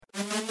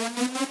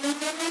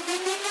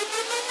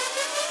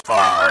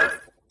5,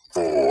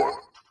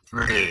 4,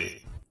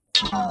 3,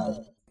 2,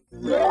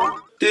 1.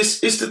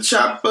 This is the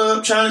chop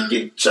up, trying to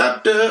get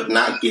chopped up,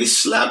 not get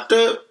slapped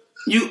up.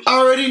 You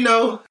already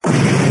know.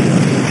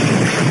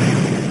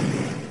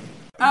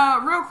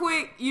 Real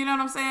quick, you know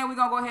what I'm saying? We're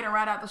going to go ahead and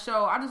write out the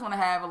show. I just want to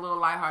have a little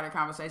lighthearted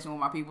conversation with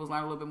my peoples,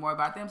 learn a little bit more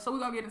about them. So we're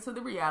going to get into the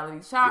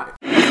reality shop.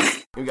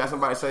 We got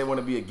somebody say they want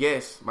to be a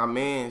guest. My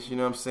man's, you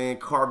know what I'm saying?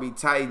 Carby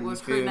Titan,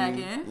 What's you feel me? in?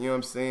 You know what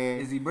I'm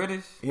saying? Is he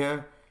British?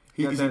 Yeah.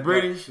 Is he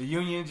British? The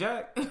Union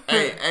Jack? He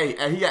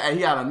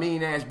got a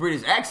mean-ass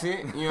British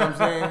accent, you know what I'm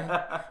saying?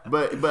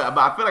 but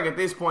I feel like at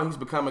this point, he's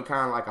becoming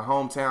kind of like a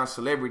hometown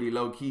celebrity,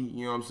 low-key,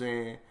 you know what I'm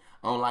saying?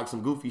 On like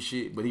some goofy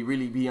shit, but he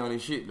really be on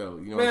his shit though.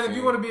 You know Man, if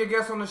you want to be a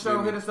guest on the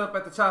show, hit us up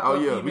at the top. Oh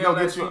yeah, we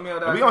gonna get you.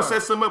 We gonna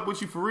set something up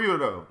with you for real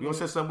though. We gonna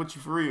set something with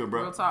you for real,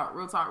 bro. Real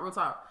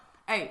talk.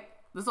 Hey,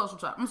 the social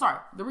chop. I'm sorry,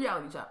 the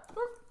reality chop.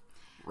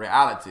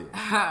 Reality.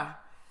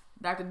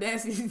 Dr.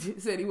 Dancy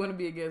said he want to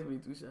be a guest, but he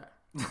too shy.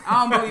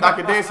 I don't believe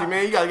Dr. Dancy,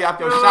 man, you gotta get out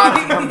your shots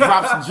and come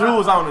drop some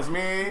jewels on us,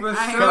 man.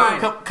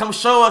 Come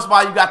show us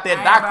why you got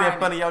that doctor in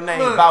front of your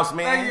name, boss,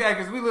 man. Yeah,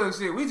 because we look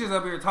shit. We just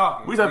up here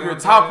talking. We just up here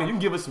talking. You can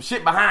give us some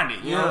shit behind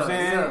it. You know what I'm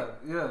saying?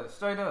 Yeah,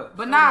 straight up.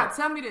 But nah,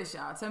 tell me this,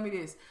 y'all. Tell me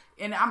this.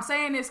 And I'm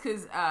saying this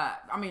because,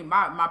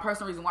 my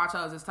personal reason why I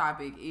chose this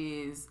topic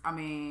is,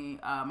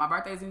 my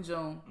birthday's in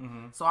June.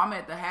 Mm-hmm. So I'm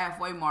at the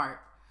halfway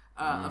mark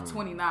of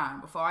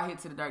 29 before I hit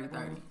to the dirty 30.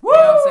 You know what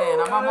I'm saying?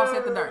 I'm almost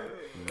at the dirty.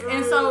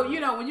 And so,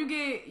 when you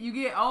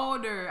get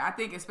older, I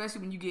think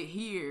especially when you get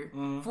here,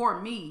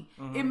 for me,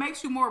 it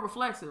makes you more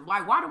reflexive.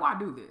 Like, why do I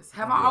do this?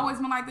 Have I always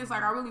been like this?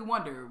 Like, I really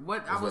wonder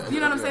what I was, you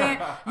know what I'm saying?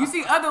 You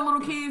see other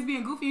little kids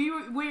being goofy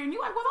and weird, and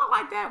you're like, was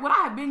I like that? Would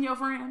I have been your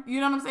friend? You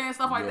know what I'm saying?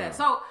 Stuff like that.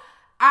 So,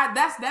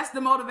 that's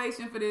the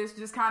motivation for this.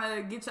 Just kind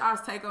of get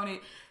y'all's take on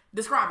it.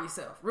 Describe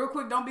yourself. Real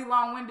quick, don't be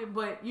long-winded,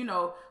 but,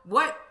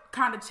 what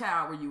kind of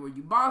child were you? Were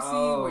you bossy?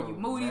 Were you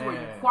moody? Man. Were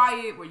you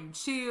quiet? Were you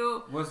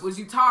chill? Was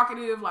you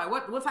talkative? Like,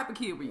 what type of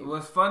kid were you?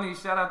 What's funny,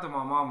 shout out to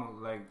my mama.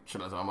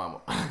 Shout out to my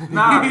mama.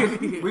 Nah,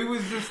 we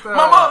was just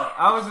mama!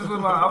 I was with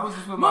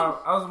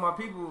my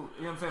people,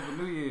 you know what I'm saying, for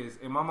New Year's,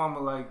 and my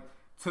mama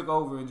took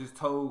over and just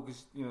told,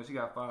 cause she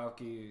got 5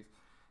 kids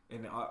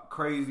and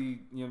crazy, you know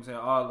what I'm saying,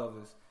 all of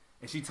us.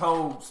 And she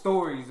told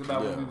stories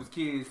about when we was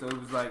kids, so it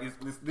was like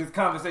this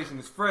conversation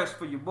is fresh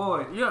for your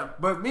boy. Yeah.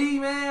 But me,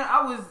 man,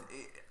 I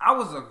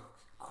was a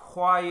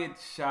quiet,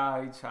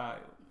 shy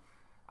child.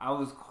 I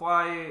was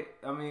quiet.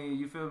 I mean,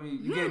 you feel me?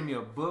 You gave me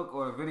a book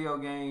or a video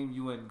game,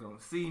 you wasn't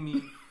gonna see me. You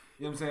know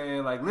what I'm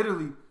saying? Like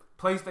literally,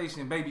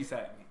 PlayStation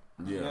babysat me.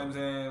 Yeah. You know what I'm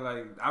saying?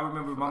 Like I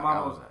remember my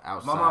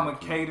mama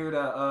catered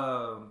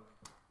a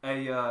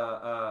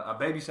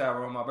baby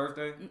shower on my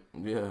birthday.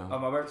 Yeah.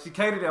 On my birthday. She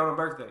catered it on her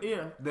birthday.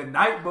 Yeah. The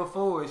night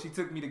before, she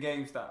took me to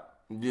GameStop.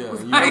 Yeah.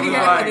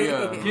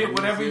 Get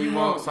whatever you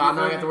want. So I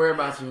don't have to worry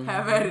about you.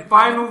 Have at it.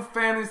 Final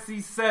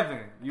Fantasy 7.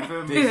 You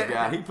feel me? This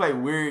guy, he played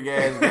weird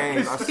ass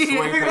games. I swear he played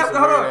some weird ass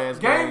games.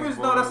 Gamers,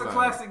 though, that's a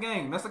classic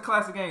game. That's a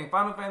classic game.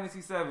 Final Fantasy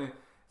 7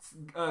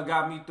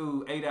 got me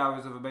through 8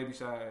 hours of a baby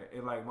shower.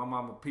 And my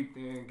mama peeped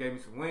in, gave me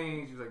some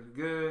wings. She was like, "You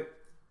good?"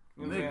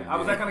 You know what I'm saying? I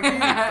was that kind of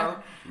kid. So,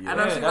 I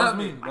know she that loved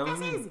was me. That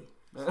was easy.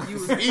 You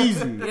was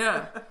easy.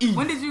 Yeah. Easy.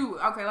 When did you?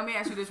 Okay, let me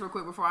ask you this real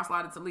quick before I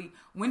slide it to Lee.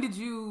 When did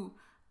you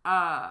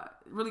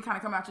really kind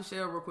of come out your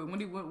shell real quick? When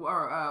did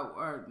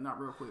or not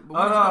real quick? But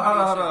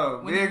hold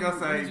on. They gonna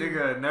say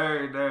nigga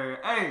nerd.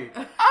 Hey,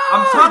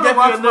 I'm trying to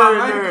watch my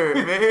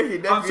language.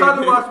 Man. I'm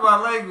trying to watch my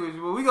language,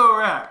 but we gonna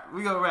rap.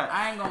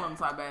 I ain't gonna let them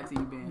talk bad to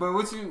you, Ben. But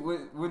when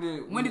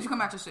did you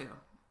come out your shell?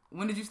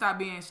 When did you stop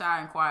being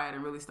shy and quiet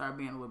and really start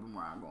being a little bit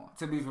more outgoing?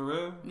 To be for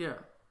real? Yeah.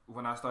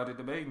 When I started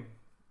debating.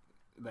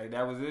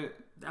 That was it.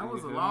 That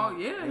was a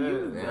long,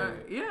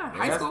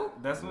 high school.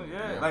 That's when,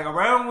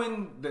 around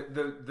when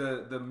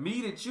the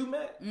me that you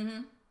met,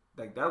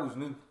 that was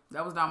new.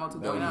 That was Damo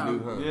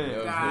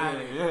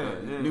 2.0.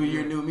 Yeah. New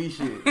year, new me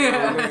shit.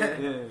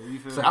 You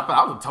feel so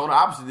I was a total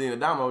opposite than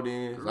Damo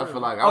then. So I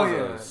feel like I was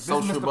a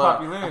social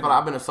butter. I feel like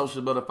I've been a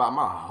social butterfly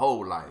my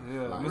whole life.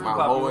 Yeah,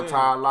 my whole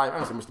entire life. I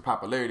don't say Mr.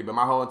 Popularity, but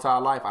my whole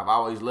entire life, I've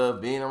always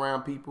loved being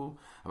around people.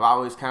 I've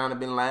always kind of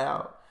been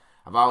loud.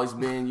 I've always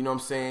been, you know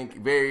what I'm saying,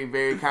 very,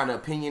 very kind of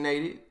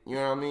opinionated. You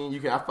know what I mean?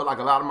 I feel like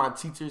a lot of my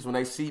teachers, when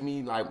they see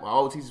me, like my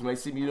old teachers, when they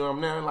see me doing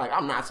them now, like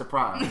I'm not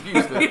surprised. You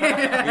know what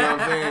I'm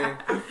saying?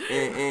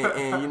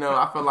 And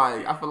I feel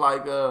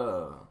like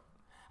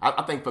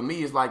I think for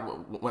me it's like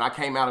when I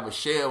came out of a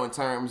shell in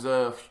terms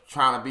of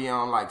trying to be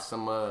on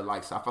some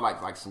I feel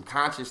like some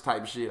conscious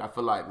type shit. I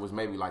feel like was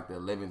maybe like the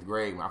 11th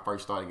grade when I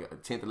first started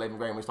 10th 11th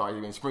grade when it started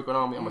getting sprinkled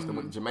on me. I must have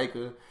went to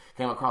Jamaica,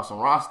 came across some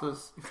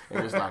Rastas,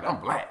 and it's like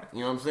I'm black. You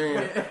know what I'm saying?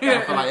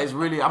 I feel like it's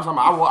really I'm talking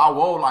about I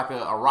wore like a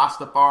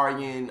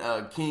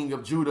Rastafarian King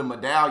of Judah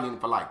medallion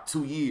for like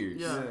 2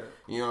 years. Yeah.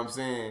 You know what I'm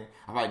saying?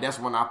 I feel like that's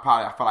when I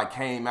feel like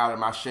came out of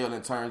my shell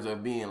in terms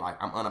of being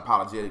like I'm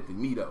unapologetically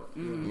me though.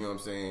 You know what I'm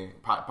saying?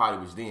 Probably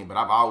was then, but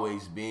I've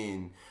always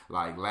been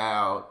like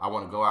loud. I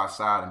want to go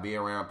outside and be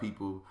around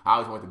people. I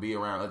always want to be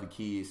around other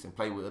kids and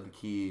play with other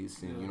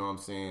kids. And you know what I'm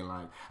saying?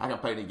 Like, I can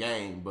play the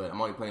game, but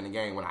I'm only playing the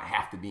game when I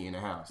have to be in the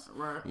house.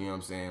 Right. You know what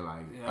I'm saying?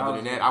 Like, Yeah, other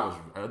than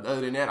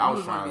that, I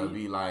was trying to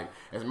be like,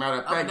 as a matter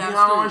of fact, down you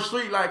the know, on the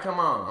street, like, come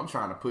on, I'm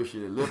trying to push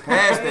it a little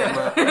past that,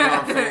 but you know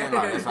what I'm saying?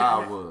 Like, that's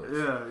how I was.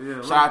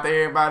 Yeah. Shout out to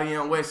everybody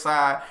on West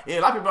Side. Yeah,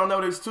 a lot of people don't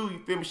know this too. You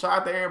feel me? Shout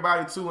out to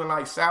everybody too in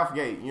like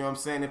Southgate. You know what I'm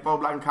saying? In 4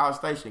 Block and College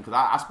Station, because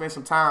I spent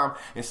some time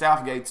in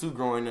Southgate too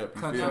growing up.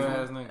 You Country feel me?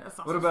 ass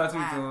nigga. What about you,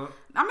 Tom?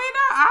 I mean,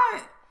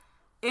 I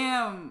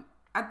am.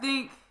 I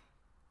think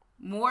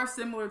more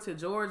similar to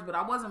George, but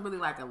I wasn't really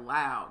like a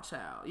loud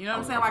child. You know what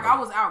I'm saying? Like, I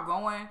was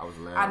outgoing. I was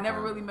loud. I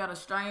never really met a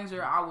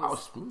stranger. I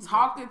was smooth.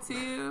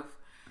 talkative.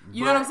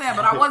 You know what I'm saying?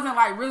 But I wasn't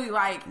like really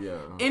like Yeah.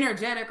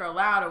 energetic or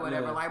loud or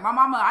whatever. Yeah. Like my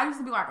mama, I used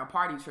to be like a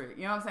party trick.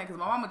 You know what I'm saying? Because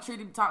my mama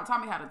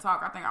taught me how to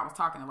talk. I think I was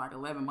talking at like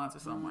 11 months or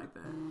something like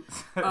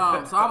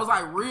that. So I was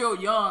like real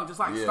young, just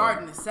like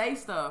starting to say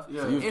stuff.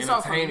 Yeah. And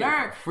so from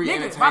there, free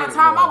niggas, by the entertainment,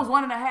 time yeah. I was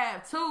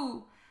 1.5,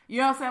 2. You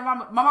know what I'm saying?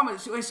 My mama,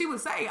 when she would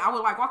say, I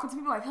would like walk up to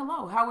people like,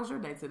 "Hello, how was your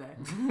day today?"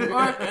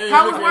 Or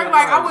how was work?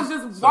 Like I was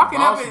just walking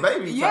up and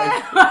baby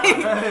like,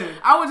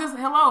 I was just,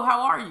 "Hello,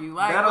 how are you?"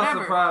 Like That don't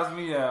whatever. surprise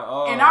me at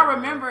all. And I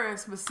remember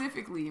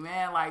specifically,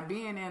 man, like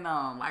being in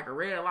like a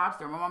Red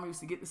Lobster. My mama used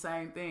to get the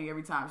same thing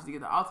every time. She used to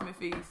get the Ultimate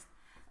Feast.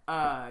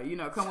 You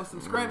know, come with some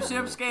shrimp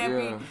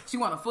scampi. Yeah. She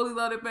want a fully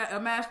loaded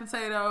mashed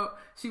potato.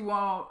 She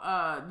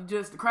want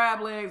just the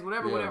crab legs,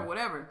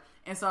 whatever.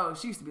 And so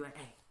she used to be like,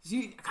 "Hey."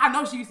 I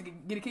know she used to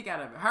get a kick out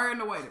of it. Her and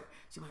the waiter.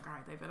 She's like, "All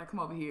right, they better come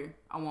over here.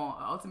 I want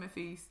an Ultimate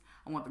Feast.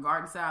 I want the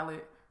garden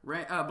salad,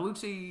 blue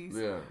cheese,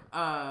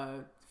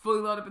 fully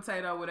loaded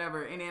potato,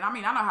 whatever." And then, I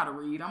mean, I know how to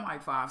read. I'm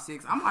like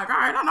 5'6". I'm like, all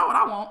right, I know what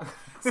I want.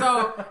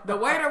 So the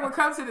waiter would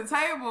come to the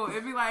table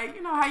and be like,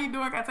 "You know, how you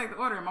doing? Can I take the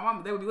order?"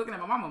 And they would be looking at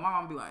my mama. My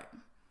mama would be like,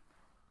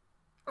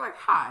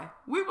 "Hi,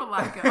 we would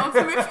like an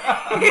Ultimate Feast."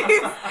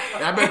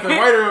 I bet the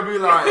waiter would be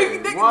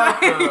like,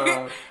 "What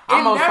the?" I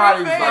almost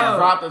probably like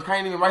dropped us,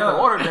 can't even write the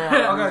order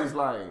down. Okay. Just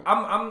like,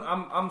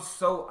 I'm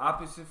so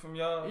opposite from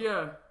y'all.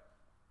 Yeah.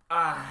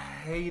 I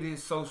hated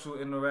social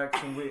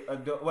interaction with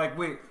adult, like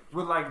with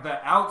like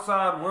the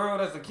outside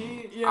world as a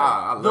kid. Yeah.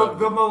 I love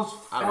The it. most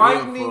I live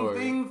frightening for it.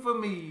 thing for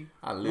me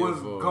I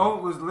live for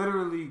it. was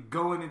literally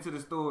going into the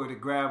store to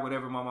grab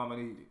whatever my mama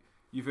needed.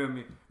 You feel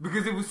me?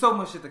 Because it was so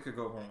much shit that could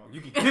go wrong.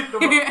 You could get the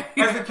wrong,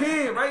 as a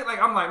kid, right?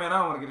 Like I'm like, man, I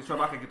don't want to get in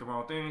trouble. I can get the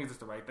wrong thing. Is this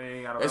the right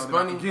thing? I don't It's know.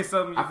 funny. I can get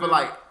something. I feel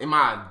like in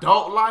my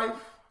adult life,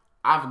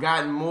 I've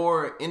gotten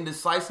more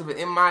indecisive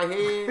in my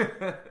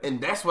head,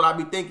 and that's what I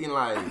be thinking.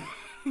 Like,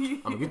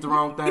 I'm gonna get the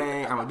wrong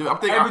thing. I'm gonna do. I'm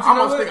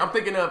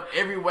thinking of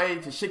every way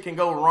that shit can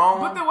go wrong.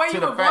 But the way you to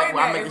the avoid fact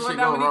where I that make is the what shit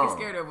go Dominique is wrong.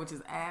 scared of, which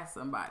is ask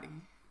somebody.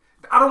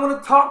 I don't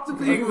want to talk to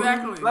people.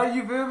 Exactly. Like,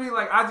 you feel me?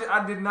 Like,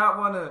 I did not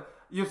want to.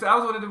 You know, I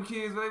was one of them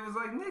kids where they was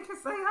like, "Nigga,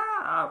 say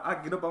hi." I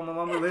get up on my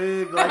mama's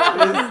leg like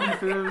this. You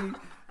feel me?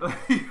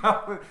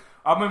 Like,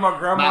 I'm in my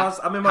grandma's.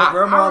 I'm in my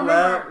grandma's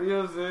lap. You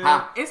know what I'm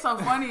saying? It's so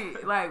funny.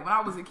 Like when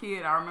I was a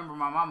kid, I remember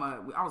my mama.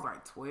 I was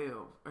like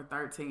 12 or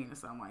 13 or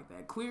something like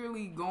that.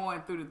 Clearly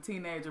going through the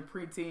teenager,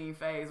 preteen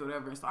phase,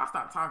 whatever. And so I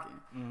stopped talking.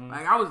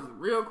 Like I was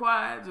real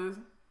quiet, just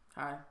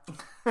hi,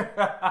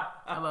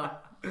 hello.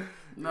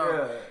 No.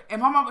 Yeah.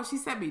 And my mama, she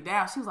set me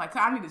down. She was like,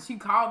 she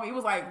called me. It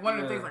was like one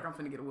of the things like, I'm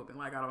finna get a whooping.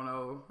 Like, I don't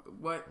know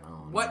what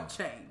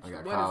changed. What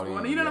is going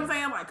on? You know what I'm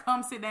saying? Like,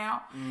 come sit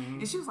down.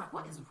 And she was like,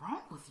 what is wrong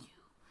with you?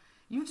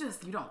 You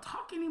don't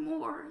talk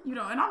anymore. You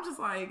know, and I'm just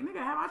like, nigga,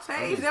 have I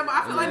changed?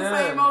 I feel like the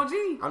same OG.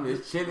 I'm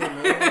just chilling,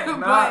 man.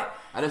 But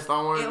I just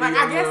don't want to like,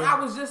 I guess I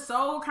was just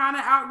so kind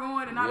of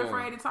outgoing and not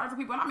afraid to talk to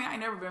people. And I mean, I ain't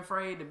never been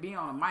afraid to be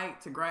on a mic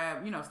to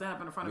grab, stand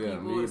up in front of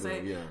people and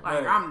say,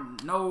 like, I'm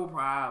no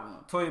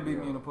problem. Toya beat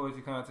me in a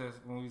poetry contest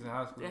when we was in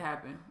high school. It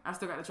happened. I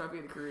still got the trophy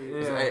at the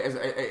crib.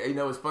 Yeah. You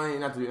know, it's funny.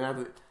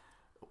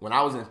 When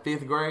I was in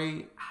 5th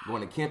grade,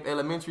 going to Kemp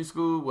Elementary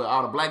School, where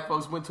all the black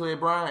folks went to at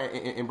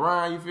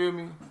Bryan, you feel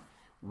me?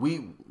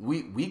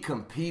 We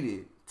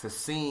competed to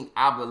sing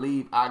 "I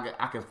Believe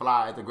I Can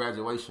Fly" at the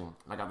graduation.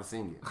 I got to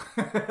sing it.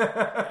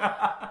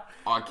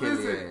 R.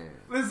 Kelly.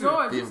 Listen,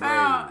 George, you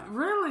sound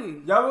really.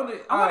 Y'all want to?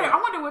 I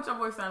wonder what your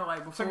voice sounded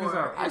like before. Check this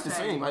out. I used to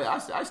sing.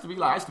 I used to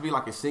be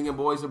like a singing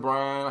Boys of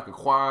Bryan, like a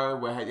choir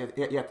where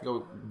you have to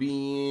go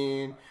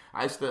be in.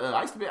 I used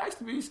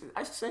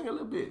to sing a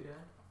little bit.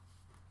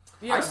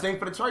 Yeah. I sing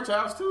for the church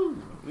house too,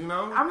 you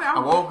know. I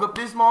woke up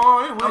this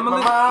morning with my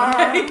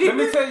mind. Let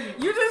me tell you.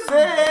 You just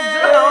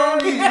said,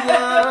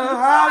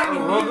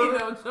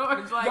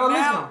 George, like yo,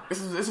 now. This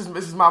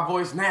is my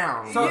voice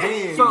now. So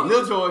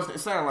Lil George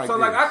didn't sound like so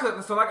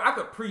this. like I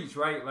could preach,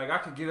 right? Like I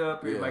could get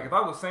up and like if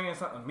I was saying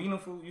something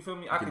meaningful, you feel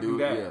me? I could do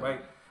that,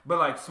 right? But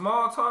like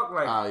small talk,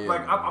 like I'm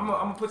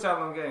gonna put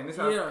y'all on the game. This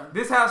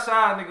how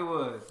shy a nigga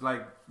was.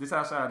 Like this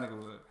how shy a nigga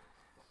was.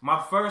 My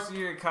first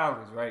year of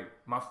college, right?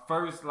 My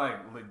first like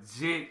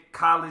legit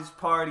college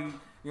party, you know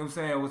what I'm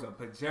saying, was a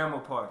pajama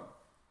party.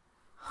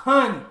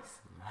 Honeys.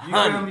 You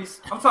feel me?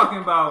 I'm talking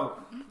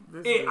about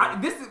this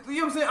is,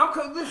 you know what I'm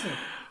saying? Listen.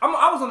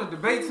 I was on the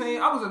debate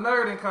team. I was a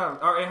nerd in college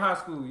or in high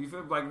school. You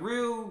feel like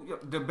real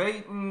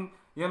debating.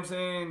 You know what I'm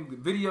saying?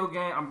 Video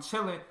game. I'm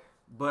chilling,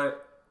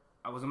 but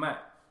I was a Mac.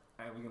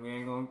 We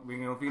ain't gonna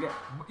feed that. You know what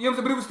I'm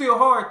saying? But it was still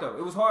hard though.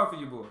 It was hard for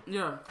you, boy.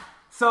 Yeah.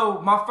 So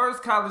my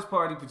first college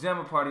party,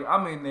 pajama party,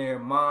 I'm in there,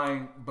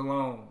 mind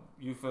blown.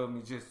 You feel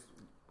me? Just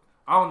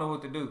I don't know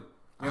what to do. You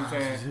know what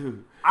I'm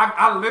saying?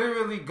 I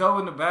literally go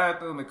in the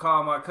bathroom and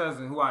call my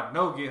cousin, who I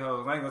know get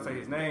hoes. I ain't gonna say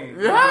his name.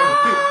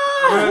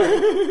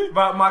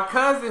 but my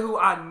cousin, who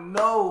I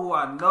know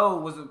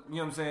was, you know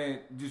what I'm saying,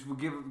 just would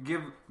give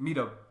me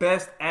the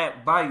best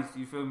advice.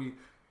 You feel me?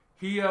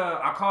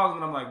 I called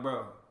him and I'm like,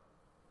 bro,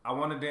 I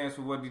want to dance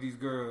with one of these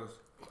girls.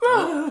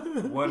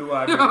 What do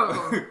I do?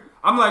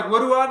 I'm like, what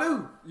do I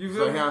do? You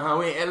feel me? So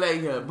we in LA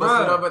here,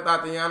 busting up at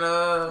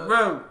Tatiana.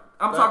 Bro,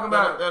 I'm talking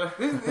about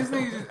this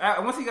nigga just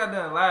once he got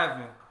done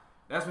laughing,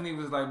 that's when he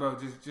was like, bro,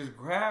 just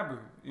grab her.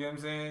 You know what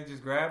I'm saying?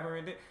 Just grab her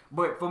and then.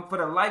 But for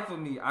the life of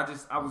me, I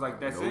was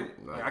like, that's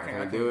it. Like, I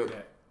can't do it.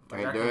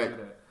 Can't do that. You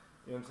know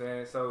what I'm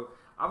saying? So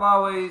I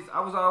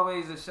was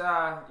always a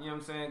shy, you know what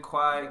I'm saying,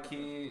 quiet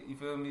kid. You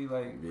feel me?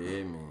 Like,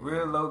 yeah, man.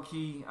 Real low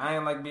key. I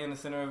ain't like being the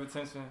center of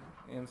attention.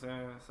 You know what I'm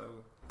saying? So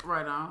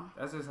right on.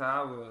 That's just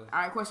how I was. All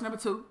right, question number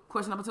two.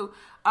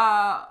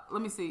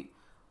 Let me see.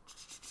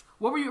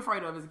 What were you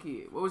afraid of as a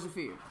kid? What was your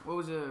fear?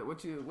 What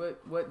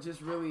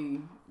just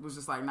really was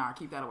just like, nah,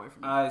 keep that away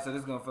from me. All right, so this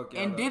is gonna fuck you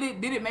up. And did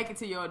it make it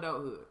to your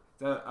adulthood?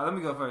 So, let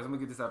me go first. Let me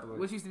get this out the way.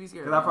 What used to be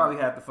scary? Because I probably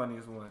had the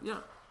funniest one. Yeah.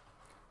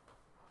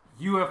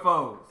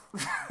 UFOs.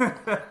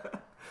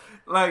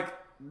 Like,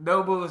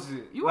 no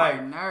bullshit. You like, are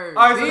a nerd.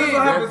 All right, so this is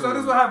what happened. So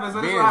this is what happened.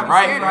 So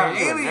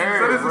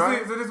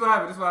this is what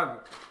happened.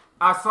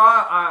 I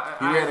saw.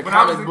 He read a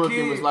comic book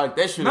and was like,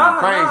 that shit is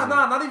crazy.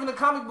 Nah, not even a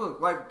comic book.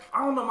 Like,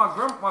 I don't know,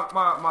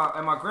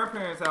 at my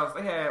grandparents' house,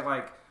 they had,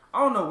 like, I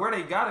don't know where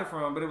they got it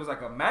from, but it was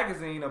like a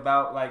magazine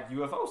about, like,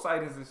 UFO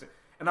sightings and shit.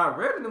 And I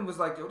read it and was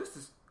like, yo, this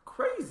is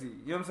crazy.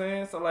 You know what I'm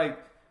saying? So, like,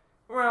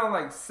 around,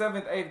 like,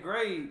 7th, 8th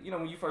grade, you know,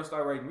 when you first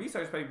start writing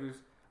research papers,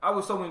 I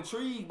was so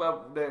intrigued by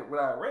that what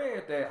I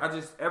read that I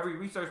just, every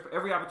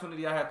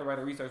opportunity I had to write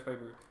a research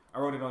paper, I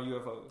wrote it on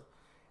UFOs.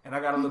 And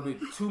I got a little bit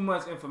too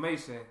much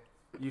information.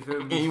 You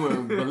feel me? And you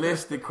went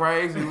ballistic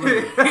crazy.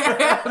 Been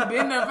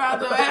there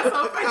about your ass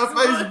on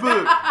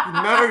Facebook.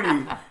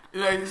 Nerdy.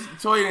 Like,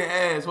 Toy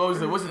and ass. What's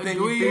the thing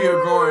you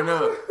feared growing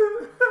up?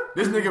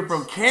 This nigga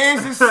from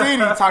Kansas City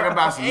talking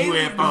about some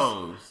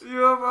UFOs.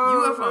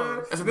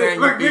 UFOs. That's the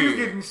thing. Look, niggas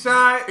getting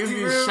shot. Niggas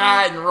getting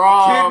shot and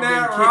robbed.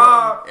 Kidnapped,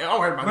 robbed. I'm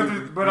worried about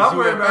these. But I'm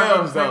worried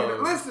about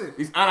them. Listen.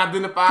 These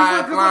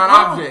unidentified flying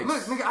objects.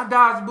 Look, nigga, I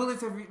dodge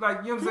bullets every,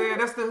 like, you know what I'm saying?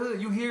 That's the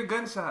hood. You hear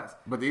gunshots.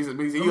 But these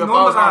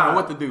UFOs, I don't know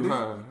what to do,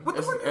 huh?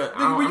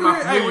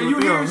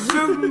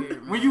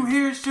 When you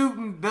hear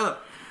shooting,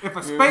 duck. If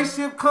a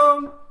spaceship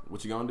come,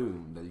 what you gonna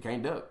do? You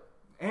can't duck.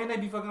 And they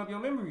be fucking up your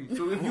memory.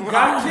 So if you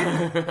got shit,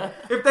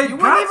 if they you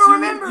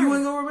got you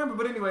ain't gonna remember.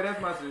 But anyway, that's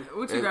my shit.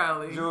 What you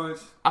got, Lee? George.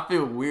 I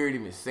feel weird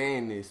even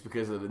saying this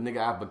because of the nigga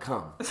I've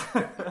become.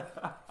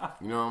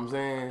 You know what I'm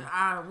saying?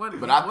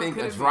 But I think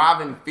a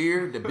driving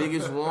fear, the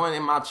biggest one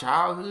in my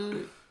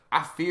childhood,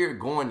 I feared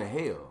going to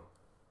hell.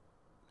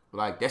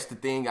 Like, that's the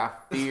thing I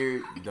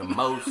feared the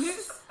most.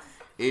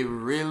 It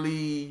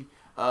really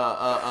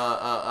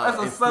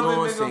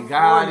influenced and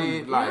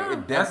guided. Like,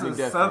 it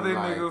definitely. I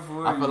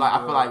feel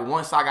like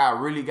once I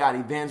really got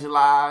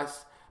evangelized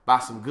by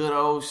some good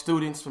old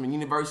students from the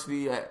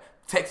University at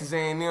Texas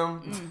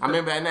A&M. I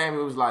remember that name.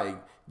 It was like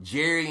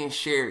Jerry and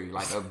Sherry,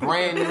 like a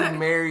brand new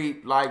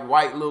married, like,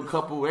 white little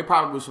couple. They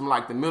probably was from,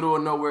 like, the middle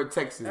of nowhere,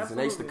 Texas. Absolutely. And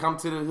they used to come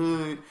to the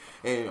hood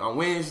and on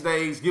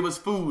Wednesdays give us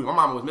food. My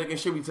mama was making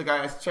sure we took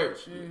our ass to church.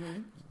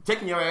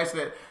 Taking your ass to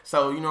that.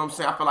 So, you know what I'm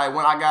saying? I feel like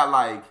when I got,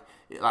 like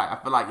I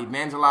feel like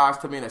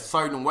evangelized to me in a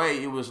certain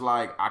way, it was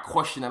like I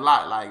question a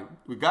lot. Like,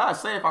 would God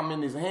say if I'm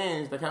in His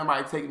hands, that can't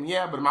nobody take me?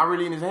 Yeah, but am I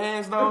really in His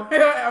hands though?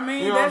 I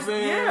mean, you know what I'm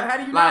saying? Yeah. How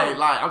do you know?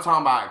 Like I'm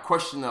talking about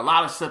questioning a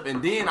lot of stuff,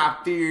 and then I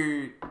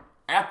feared.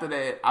 After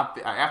that,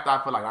 after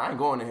I feel like I ain't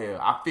going to hell,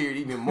 I feared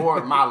even more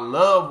of my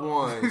loved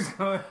ones,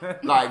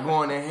 like,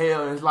 going to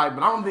hell. And it's like,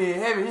 but I'm gonna be in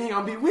heaven. He ain't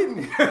gonna be with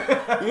me. You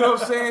know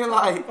what I'm saying?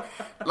 Like,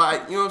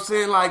 you know what I'm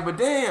saying? Like, but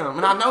damn.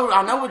 And I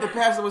know what the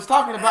pastor was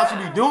talking about. You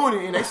be doing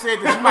it, and they said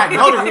that you might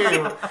go to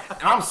hell.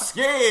 And I'm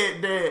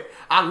scared that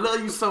I love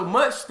you so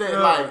much that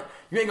like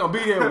you ain't gonna be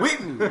there with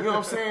me. You know what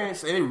I'm saying?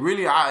 So it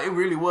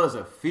really was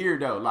a fear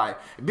though. Like,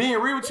 being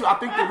real with you, I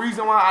think the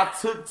reason why I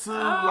took to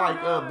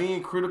like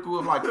being critical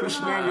of like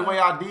Christianity the way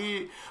I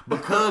did,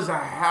 because of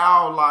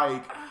how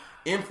like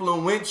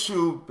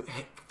influential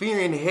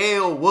fearing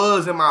hell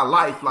was in my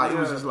life. Like, it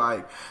was just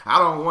like, I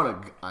don't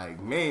want to, like,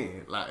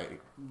 man,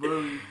 like,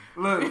 look,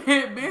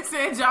 Ben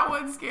said y'all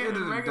wasn't scared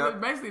of regular,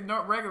 basically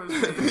not regular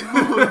shit.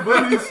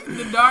 Bullies,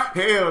 the dark.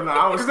 Hell no,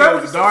 I was scared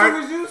of the dark.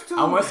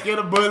 I wasn't scared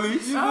of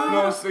bullies. You know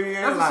what I'm saying?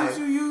 That's like, what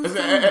you used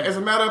as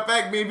a matter of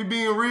fact, maybe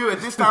being real,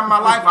 at this time in my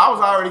life, I was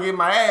already getting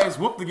my ass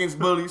whooped against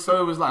bullies.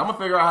 So it was like, I'm gonna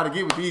figure out how to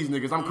get with these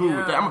niggas. I'm cool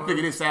with that. I'm gonna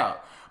figure this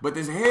out. But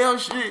this hell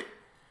shit,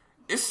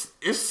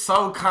 it's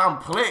so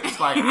complex.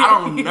 Like, I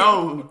don't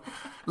know.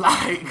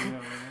 Like,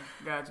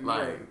 Got you.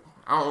 like Right.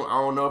 I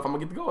don't know if I'm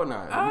gonna get to go or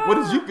not. What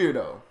did you fear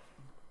though?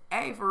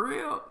 Hey, for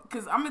real,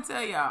 because I'm gonna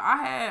tell y'all,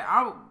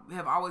 I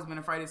have always been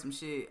afraid of some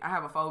shit. I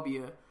have a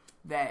phobia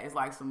that is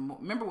like some.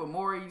 Remember when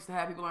Maury used to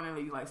have people on there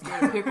that you like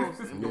scared of pickles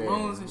and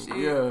balloons and shit?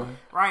 Yeah.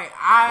 Right.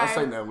 Don't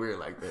say nothing weird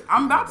like that.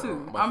 I'm about to.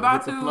 I'm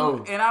about hit the to,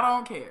 flow. and I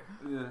don't care.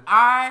 Yeah.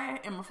 I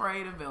am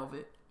afraid of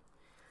velvet.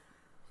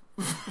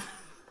 The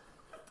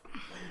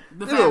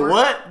Nigga,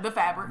 what? The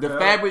fabric. The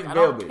fabric I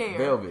don't velvet. care.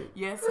 Velvet.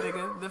 Yes,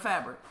 nigga, the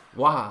fabric.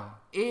 Why?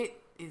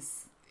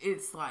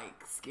 It's like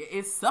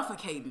it's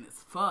suffocating as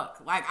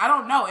fuck. Like I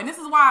don't know, and this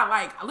is why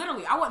like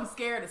literally I wasn't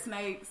scared of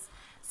snakes,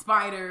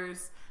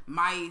 spiders,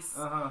 mice,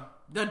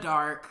 the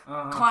dark,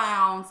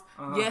 clowns.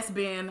 Yes,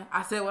 Ben,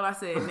 I said what I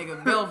said,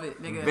 nigga.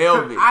 Velvet, nigga.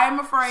 Velvet. I am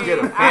afraid. Scared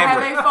of I have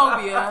fabric. a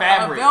phobia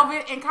Fabric. of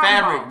velvet and cotton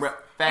Fabric, balls. bro.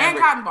 And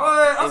Fabric. cotton balls.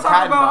 I'm And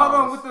talking cotton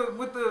about balls.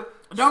 with the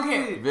Don't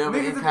care. shit. Velvet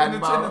Niggas and in cotton the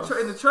balls.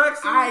 in the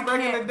tracksuits I back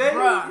in can't, the day.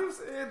 bruh. You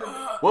said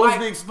What was Like,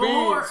 the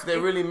experience that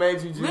really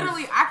made you just...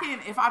 Literally, I can,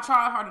 if I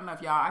try hard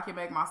enough, y'all, I can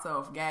make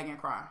myself gag and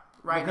cry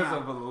right because now.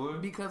 of velour?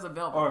 Because of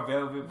velvet. Or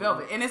velvet.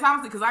 Velvet. And it's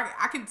honestly because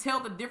I can tell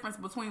the difference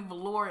between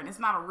velour, and it's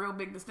not a real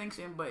big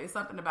distinction, but it's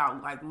something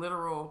about like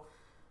literal.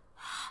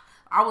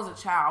 I was a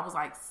child. I was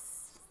like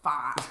 4.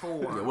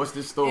 Yeah, what's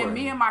this story? And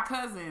me and my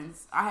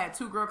cousins, I had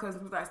 2 girl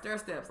cousins with like stair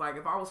steps. Like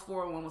if I was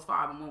 4, one was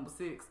 5, and one was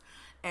 6.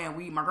 And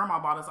my grandma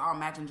bought us all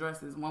matching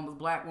dresses. One was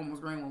black, one was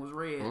green, one was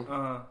red.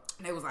 And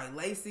they was like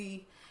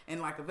lacy and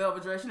like a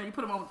velvet dress. You know, you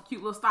put them on with the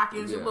cute little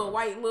stockings, your little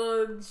white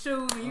little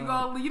shoes, and you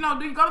go, you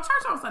go to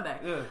church on Sunday.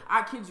 Yeah.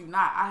 I kid you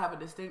not. I have a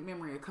distinct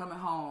memory of coming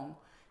home,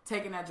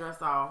 taking that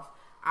dress off.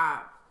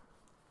 I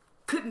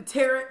couldn't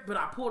tear it, but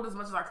I pulled as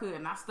much as I could,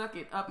 and I stuck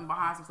it up and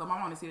behind some stuff. My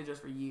mom didn't see the dress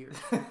for years.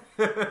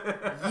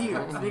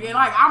 Years. Nigga.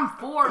 Like, I'm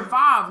 4 and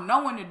 5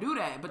 knowing to do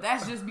that, but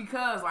that's just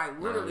because, like,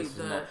 literally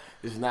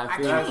It's not I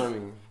fair can't. for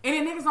me. And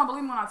then niggas don't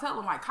believe me when I tell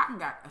them, like, cotton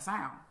got a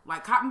sound.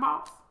 Like, cotton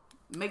balls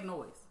make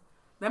noise.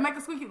 They make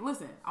a squeaky.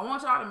 Listen, I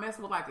want y'all to mess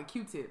with, like, a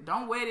Q-tip.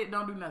 Don't wet it.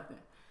 Don't do nothing.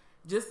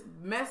 Just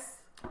mess.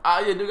 Oh,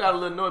 yeah, do got a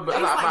little noise, but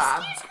It's like,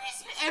 I,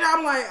 and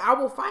I'm like, I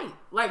will fight.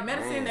 Like,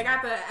 medicine, they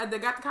got the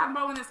cotton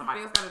ball in it.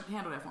 Somebody else got to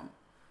handle that for me.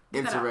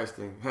 Get that out.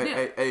 interesting.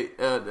 Yeah. Hey,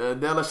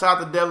 Della, shout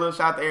out to Della,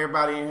 shout out to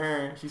everybody in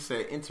here. She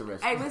said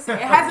interesting. Hey, listen,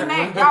 it has a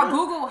name. Y'all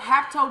Google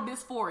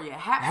haptodysphoria.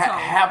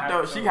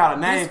 She got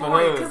a name for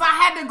her. Because I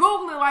had to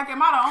Google it. Like,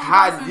 am I the only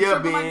Cotton, person yeah,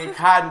 tripping like Ben. this?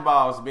 Cotton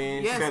balls,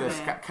 Ben. Yes, She said man. it's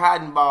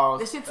cotton balls.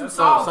 This shit too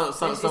soft.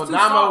 So It's too Damo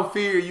soft.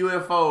 feared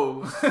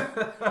UFOs.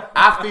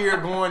 I fear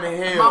going to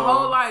hell. My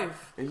whole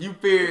life. And you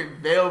feared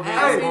velvet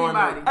Ask going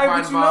anybody. to Hey,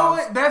 cotton but you know balls.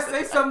 what? That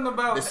say something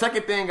about The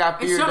second thing I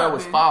feared shut though up,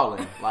 was man.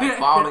 falling. Like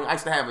falling. I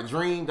used to have a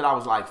dream that I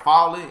was like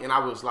falling, and I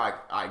was like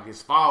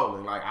just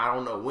falling. Like I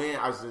don't know when.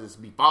 I used to just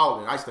be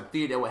falling. I used to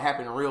fear that would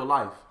happen in real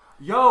life.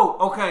 Yo,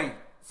 okay.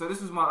 So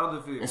this is my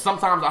other fear. And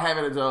sometimes I have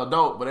it as an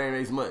adult, but it ain't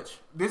as much.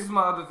 This is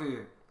my other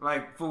fear.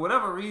 Like, for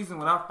whatever reason,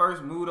 when I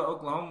first moved to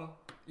Oklahoma,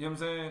 you know what I'm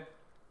saying?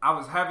 I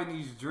was having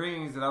these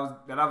dreams that I was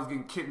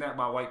getting kidnapped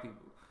by white people.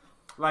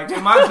 Like,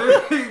 in my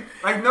dream,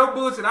 like, no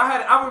bullshit.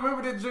 I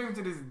remember that dream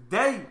to this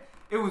day.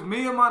 It was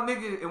me and my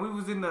nigga, and we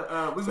was in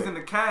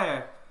the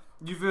cab.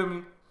 You feel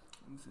me?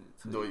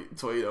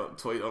 Toy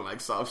don't like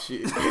soft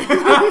shit.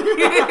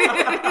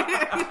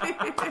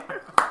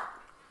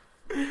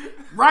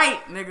 Right,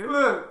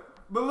 nigga.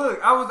 Look,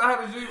 I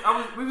had a dream.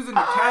 We was in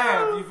the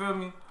cab. You feel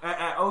me?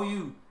 At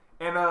OU,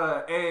 and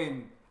out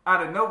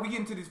of no, we get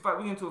into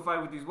a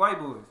fight with these white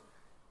boys.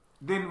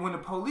 Then when the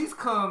police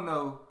come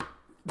though,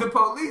 the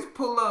police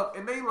pull up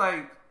and they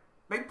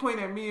point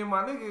at me and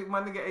my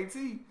nigga AT,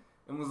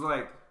 and was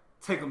like,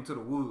 take him to the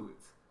woods.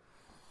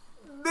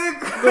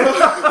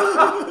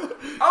 Nigga.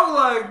 I was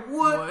like,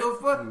 what the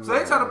fuck? So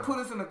they try to put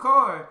us in the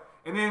car,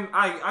 and then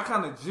I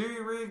kind of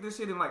jury-rigged this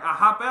shit, and like I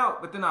hop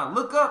out, but then I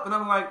look up and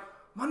I'm like,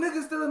 my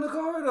nigga's still in the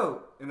car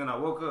though. And then I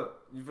woke up.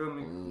 You feel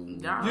me? You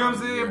know what I'm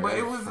saying? Yeah, but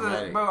it was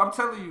bro, I'm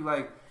telling you,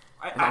 like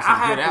I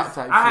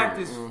had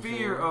this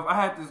fear of I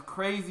had this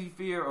crazy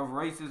fear of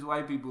racist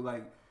white people,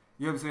 like,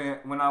 you know what I'm saying,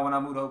 when I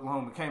moved to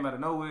Oklahoma. It came out of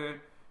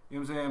nowhere. You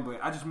know what I'm saying? But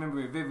I just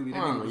remember it vividly.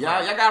 Y'all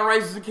got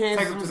racists in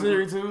Kansas,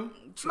 Missouri too.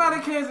 It's not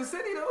in Kansas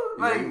City though.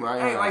 Like, Yeah,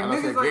 right. hey, like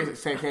niggas like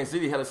Kansas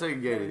City hella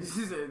segregated.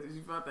 She said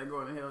she felt that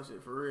going to hell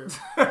shit for real.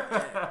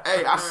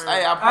 Hey,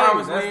 I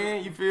promise, Hey,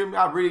 man. You feel me?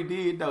 I really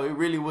did though. It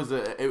really was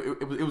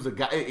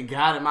it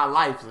guided my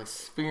life. It's like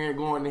spirit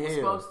going to hell.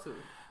 Supposed to.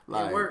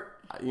 Like, It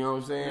worked. You know what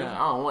I'm saying?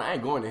 Yeah. I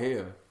ain't going to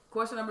hell.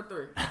 Question number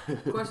 3.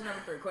 Question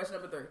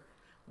number 3.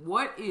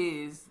 What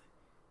is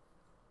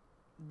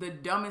the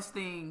dumbest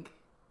thing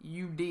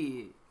you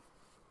did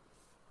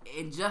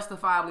and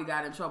justifiably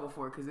got in trouble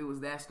for it because it was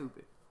that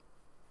stupid?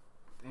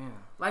 damn.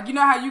 Like, you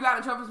know how you got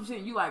in trouble for some shit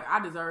and you like, I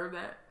deserve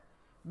that?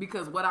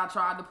 Because what I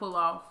tried to pull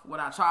off, what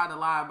I tried to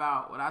lie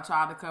about, what I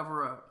tried to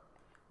cover up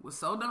was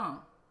so dumb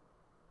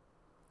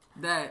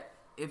that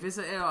if it's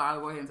an L, I'll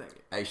go ahead and take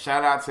it. Hey,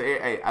 shout out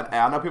to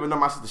I know people know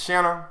my sister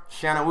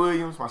Shanna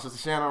Williams, my sister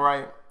Shanna,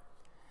 right?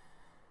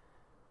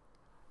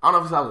 I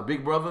don't know if I was a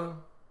big brother,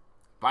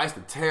 But I used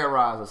to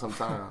terrorize her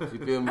sometimes. You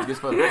feel me?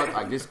 Just for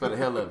the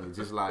hell of it.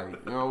 Just like,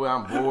 you know what?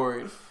 I'm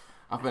bored.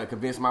 I'm finna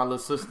convince my little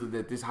sister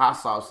that this hot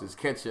sauce is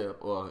ketchup,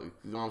 or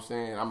you know what I'm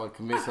saying. I'm gonna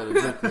convince her to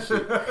drink this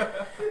shit,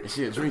 and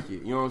she'll drink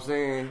it. You know what I'm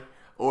saying?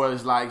 Or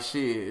it's like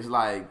shit. It's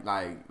like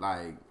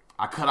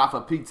I cut off a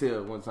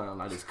pigtail one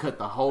time. I just cut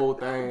the whole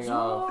thing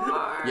off.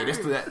 Yeah,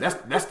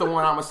 that's the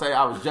one I'm gonna say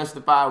I was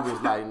justified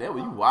with. Like, never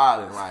you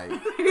wildin'. Like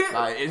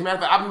as a matter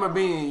of fact, I remember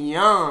being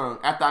young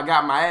after I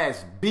got my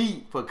ass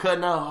beat for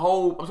cutting a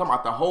whole. I'm talking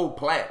about the whole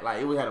plait.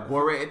 Like it had a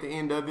beret at the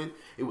end of it.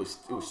 It was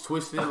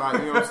twisted. Like,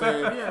 you know what I'm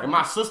saying. Yeah. And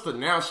my sister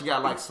now she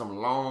got like some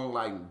long,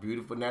 like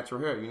beautiful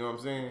natural hair. You know what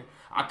I'm saying.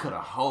 I cut a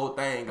whole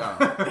thing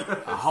off,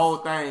 a whole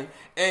thing,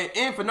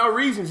 and for no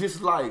reason,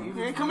 just like,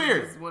 man, come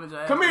here.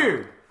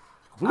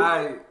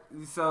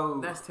 So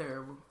that's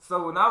terrible.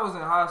 So when I was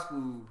in high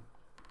school,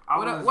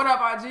 what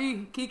up,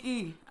 IG?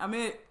 Kiki,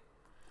 Amit,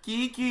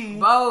 Kiki,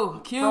 Bo,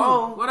 Q,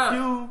 what up?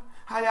 Q,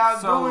 how y'all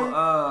doing?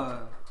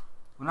 So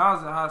when I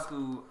was in high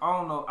school, I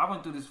don't know, I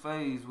went through this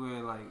phase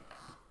where like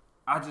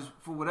I just,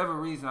 for whatever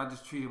reason, I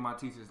just treated my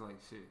teachers like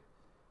shit.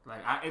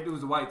 Like it was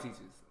the white teachers.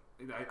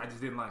 I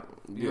just didn't like them.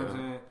 You know what I'm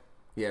saying?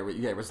 Yeah,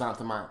 you had resigned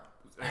to mine.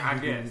 I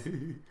guess.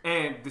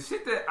 And the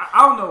shit that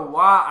I don't know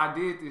why I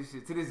did this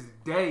shit to this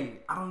day.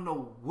 I don't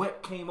know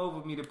what came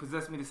over me to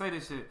possess me to say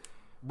this shit.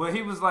 But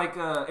he was like,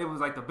 it was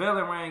like the bell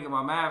rang, and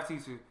my math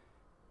teacher,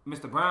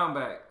 Mr.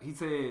 Brownback, he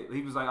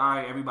was like, all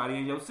right, everybody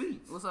in your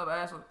seats. What's up,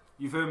 Ashley?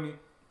 You feel me?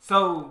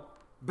 So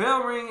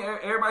bell ring,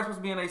 everybody's supposed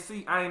to be in their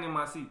seat. I ain't in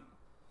my seat.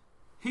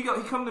 He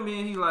come to me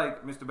and he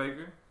like, Mr.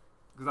 Baker,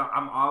 because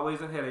I'm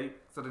always a headache.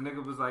 So the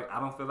nigga was like, I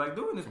don't feel like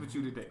doing this with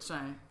you today.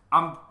 Shame.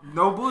 I'm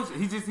no bullshit.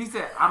 He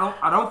said, I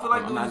don't feel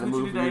like doing this with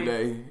you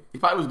today. He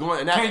probably was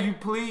going. Can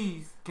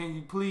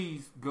you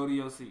please go to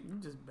your seat? You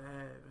just bad,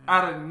 man.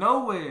 Out of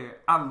nowhere,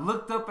 I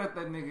looked up at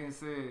that nigga and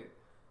said,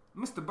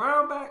 Mr.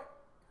 Brownback,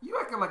 you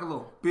acting like a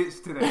little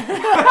bitch today.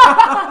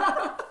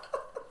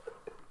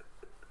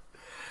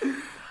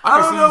 I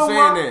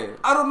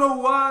don't know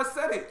why I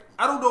said it.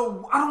 I don't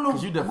know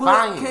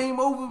what came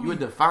over me. You a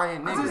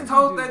defiant nigga. I just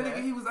told that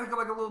nigga he was acting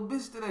like a little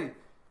bitch today.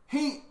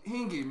 He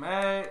didn't get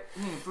mad.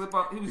 He didn't flip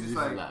out. He was just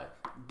like,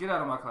 get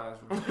out of my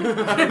classroom. Just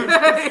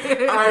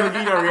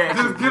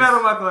get out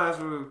of my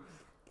classroom.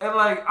 And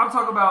like, I'm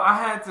talking about, I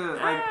had to,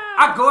 like,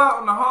 I go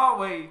out in the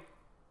hallway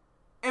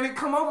and it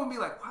come over and be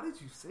like, why did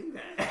you say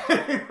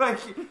that? Like,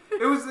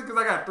 it was because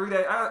I got 3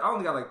 days. I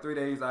only got like 3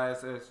 days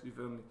ISS. You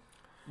feel me?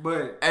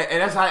 But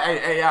and that's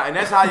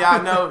how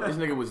y'all know this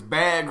nigga was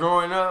bad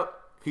growing up.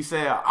 He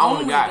said, I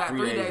only got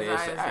 3 days.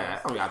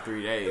 I only got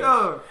 3 days.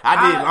 Yo,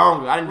 I did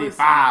longer. I didn't do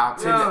 5,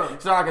 10 days.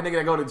 It's not like a nigga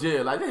that go to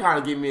jail. Like, they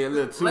trying to give me a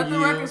little 2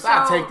 years.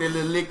 I take that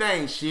little lick. They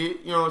ain't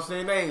shit. You know what I'm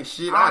saying? They ain't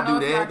shit. I do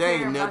that. They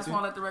ain't nothing. I just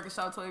want to let the record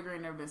show Toy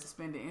Green never been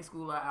suspended in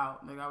school or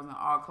out. Like, I was in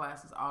all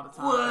classes all the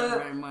time.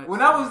 What? Very much.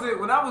 When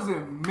I was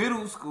in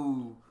middle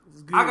school,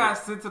 I got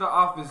sent to the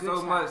office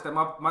much that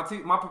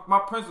my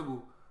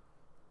principal,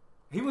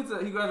 he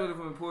graduated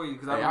from Emporia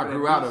because I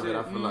grew out of it.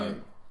 I feel like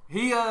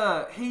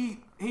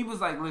he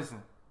was like,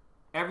 listen,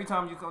 every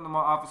time you come to my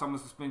office, I'm gonna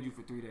suspend you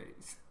for 3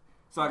 days.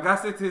 So I got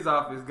sent to his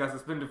office, got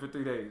suspended for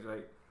 3 days.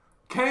 Right,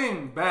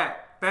 came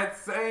back that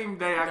same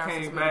day. I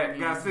came back,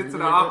 got sent to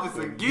the office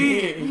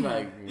again.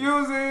 Like, you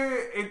know what I'm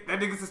saying? That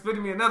nigga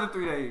suspended me another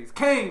 3 days.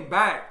 Came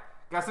back,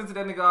 got sent to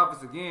that nigga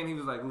office again. He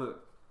was like,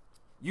 look,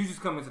 you just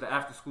come into the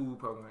after school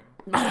program.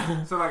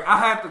 So like, I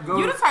had to go.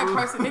 You the type of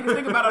person niggas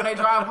think about when they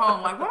drive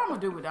home. Like, what I'm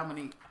gonna do with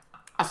Dominique?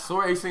 I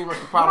swear he seemed like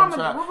the problem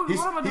child. He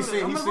seemed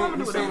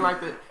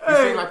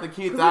like the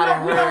kids out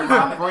of here.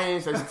 My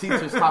friends as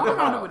teachers talk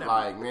about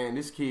like, man,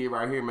 this kid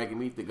right here making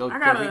me to go.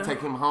 Take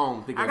him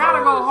home. I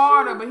gotta go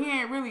harder, but he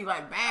ain't really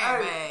like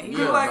bad.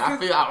 Yeah, like, I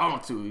feel I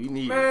want to. You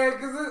need man,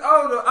 because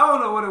I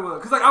don't know what it was.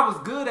 Because like I was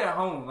good at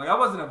home. Like I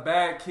wasn't a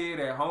bad kid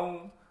at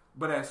home,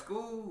 but at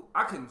school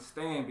I couldn't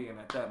stand being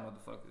at that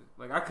motherfucker.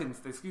 Like I couldn't.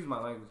 Excuse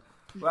my language,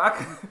 but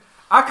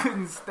I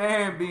couldn't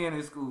stand being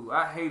in school.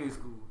 I hated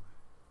school.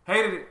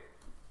 Hated it.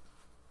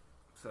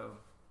 So,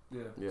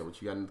 yeah. Yeah,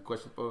 what you got any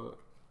question for?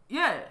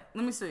 Yeah,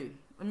 let me see.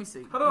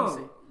 Hold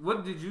on.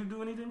 What, did you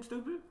do anything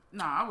stupid?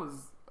 Nah, I was...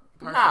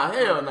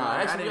 hell nah.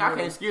 Actually, I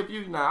can't skip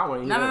you. Nah, I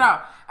want to hear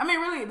No. I mean,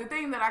 really, the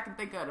thing that I can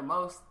think of the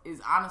most is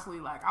honestly,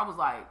 like, I was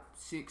like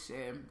 6,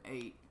 7,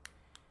 8,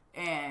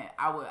 and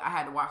I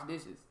had to wash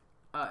dishes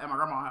at my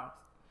grandma's house.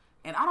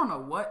 And I don't know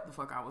what the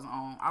fuck I was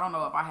on. I don't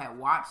know if I had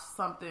watched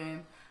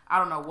something. I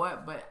don't know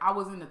what, but I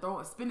was in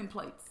the spinning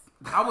plates.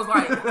 I was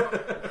like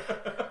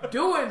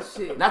doing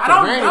shit. Not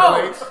your granny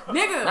plates,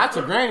 nigga. Not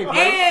your granny plates.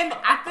 And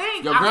I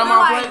think your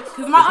grandma plates.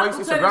 Because my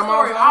uncle said this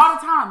story all the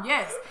time.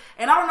 Yes,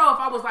 and I don't know if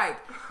I was like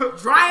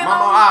drying.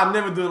 Mama, I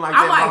never do it like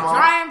I'm that. I'm like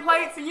drying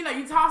plates, and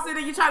you toss it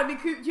and you try to be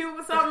cute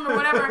with something or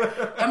whatever.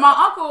 And my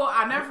uncle,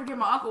 I never forget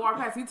my uncle walked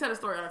past. He tell the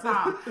story all the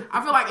time.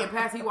 I feel like in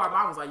past he walked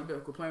by, I was like, you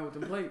better quit playing with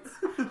them plates.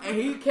 And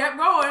he kept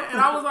going,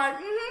 and I was like,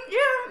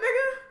 yeah,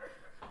 nigga.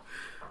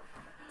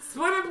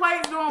 Splitting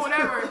plates, doing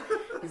whatever.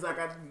 He's like,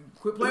 I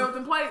quit playing with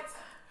them plates.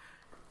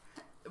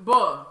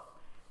 Boy,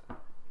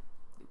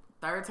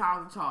 Third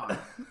time's a charm.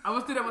 I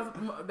went through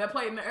that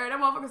plate in the air. That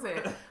motherfucker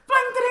said, bling,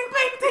 ding,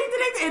 bling, ding,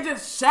 ding, and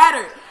just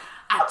shattered.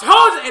 I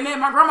told you. And then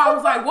my grandma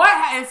was like, what?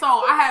 And so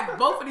I had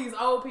both of these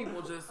old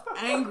people just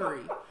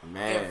angry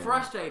and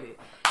frustrated.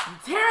 You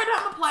tearing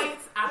up the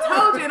plates. I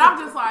told you. And I'm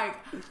just like,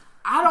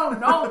 I don't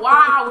know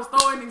why I was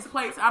throwing these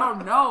plates. I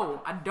don't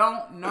know. Oh,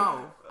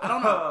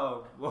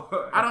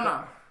 boy. I don't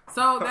know.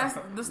 So that's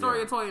the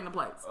story of Toy in the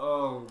plates.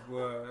 Oh,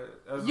 boy.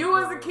 You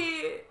as a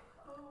kid,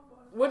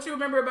 what you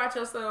remember about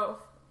yourself,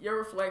 your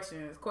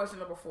reflections. Question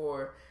number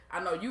 4.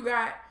 I know you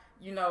got,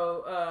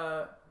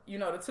 the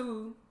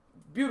 2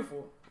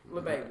 beautiful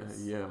little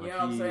babies. Yeah, you know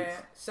what I'm saying?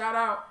 Shout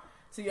out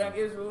to young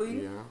Israel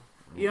Lee. Yeah.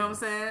 You know what I'm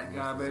saying?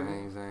 Yeah, baby.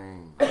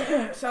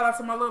 Zang. Shout out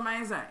to my little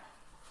man Zane.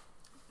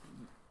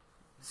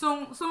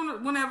 Soon,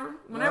 whenever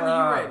you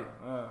ready.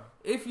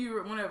 If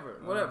you,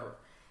 whatever.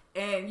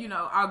 And,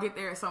 I'll get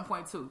there at some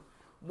point, too.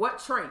 What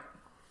trait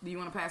do you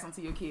want to pass on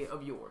to your kid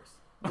of yours?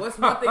 What's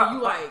one thing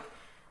you like?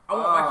 I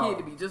want my kid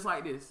to be just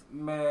like this.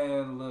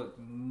 Man, look,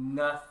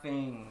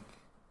 nothing.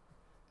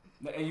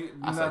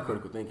 I say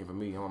critical thinking for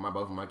me. I want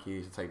both of my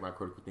kids to take my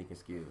critical thinking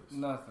skills.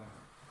 Nothing.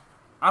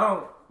 I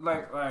don't,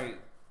 like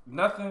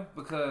nothing,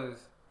 because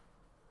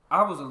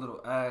I was a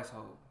little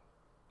asshole.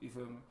 You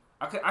feel me?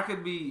 I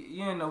could be,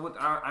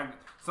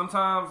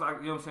 sometimes, you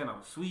know what I'm saying, I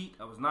was sweet,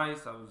 I was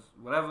nice, I was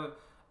whatever.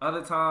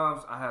 Other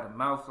times, I had a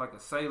mouth like a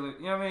sailor.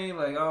 You know what I mean?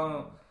 Like,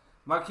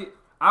 my kid,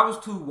 I was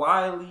too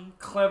wily,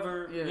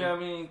 clever, you know what I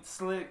mean,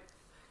 slick.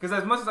 Because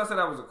as much as I said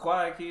I was a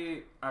quiet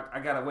kid, I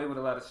got away with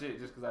a lot of shit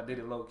just because I did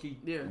it low key.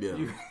 Yeah.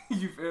 You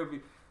feel me?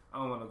 I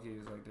don't want no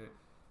kids like that.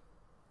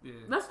 Yeah.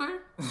 That's fair.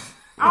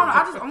 I don't know.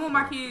 I want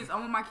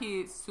my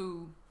kids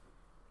to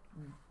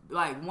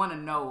want to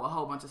know a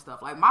whole bunch of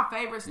stuff. Like my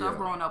favorite stuff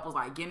growing up was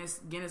like Guinness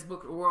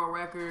Book of World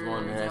Records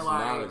and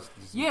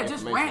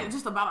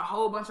just about a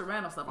whole bunch of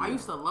random stuff. I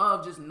used to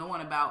love just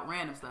knowing about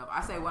random stuff. I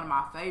say one of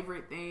my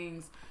favorite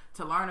things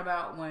to learn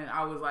about when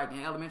I was like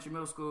in elementary,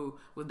 middle school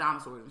was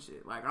dinosaurs and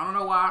shit. Like I don't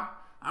know why.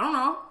 I don't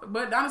know,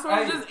 but dinosaurs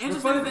are just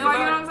interesting. Like, you know what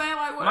I'm saying?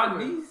 Like whatever.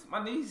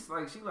 My niece,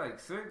 like she like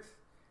 6.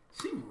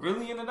 She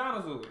really into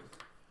dinosaurs.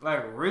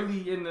 Like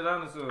really into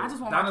dinosaurs. I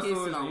just want my kids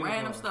to know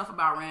random stuff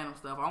about random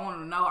stuff. I want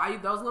them to know. I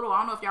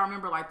don't know if y'all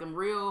remember like them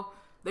real.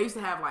 They used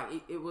to have like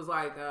it was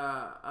like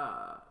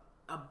a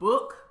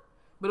book,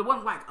 but it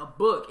wasn't like a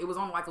book. It was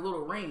on like a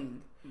little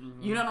ring.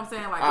 Mm-hmm. You know what I'm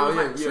saying? Like it was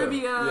like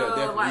trivia.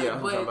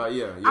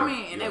 I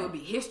mean, and it would be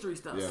history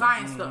stuff,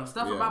 science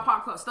stuff about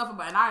pop culture, stuff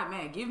about.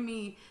 And give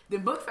me the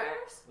book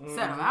fairs.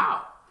 Set them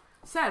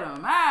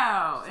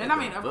out. And I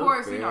mean, of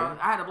course, I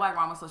had a black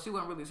mama, so she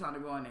wasn't really trying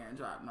to go in there and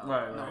drop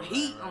no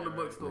heat on the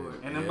bookstore.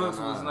 And the books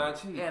was not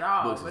cheap at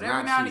all. But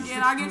every now and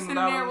again, I get sitting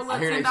there with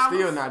like $10. I hear they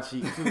still not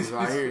cheap too. So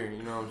I hear,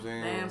 you know what I'm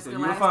saying? Damn, so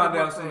you'll find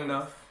out soon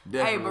enough.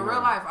 Hey, but real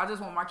life, I just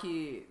want my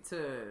kid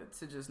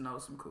to just know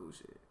some cool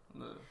shit.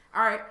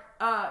 All right,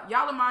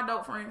 y'all are my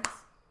adult friends.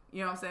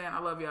 You know what I'm saying? I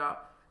love y'all.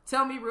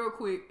 Tell me real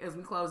quick as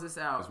we close this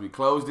out. Shout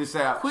out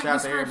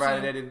to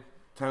everybody that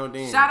tuned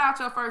in. Shout out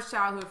your first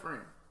childhood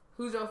friend.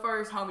 Who's your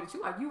first homie that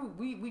you like?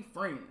 We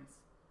friends.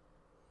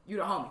 You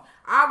the homie.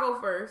 I'll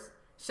go first.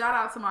 Shout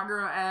out to my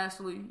girl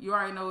Ashley. You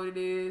already know what it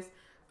is.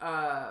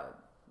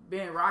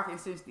 Been rocking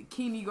since the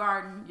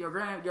kindergarten. Your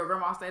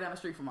grandma stayed down the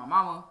street from my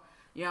mama.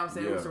 You know what I'm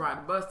saying? We used to ride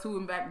the bus to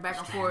and back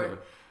and forth.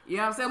 You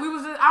know what I'm saying? We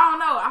was just, I don't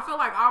know. I feel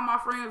like all my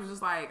friends was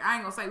just like, I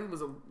ain't gonna say we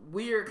was a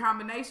weird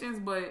combinations,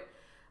 but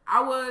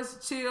I was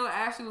chill.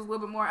 Ashley was a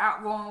little bit more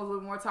outgoing, was a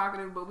little more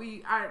talkative, but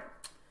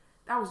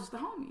that was just the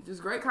homie.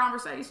 Just great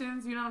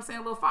conversations, you know what I'm saying?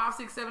 A little 5,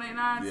 6, 7, 8,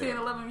 9, 10,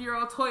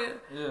 11-year-old Toya.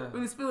 Yeah.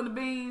 Really spilling the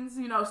beans,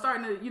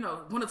 starting to,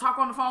 want to talk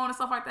on the phone and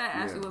stuff like that.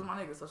 Ashley was my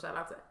nigga, so shout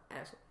out to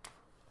Ashley.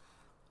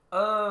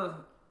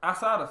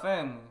 Outside of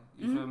family,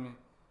 you feel me?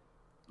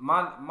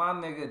 My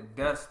nigga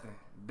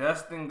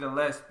Dustin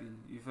Gillespie,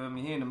 you feel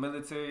me? He in the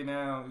military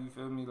now, you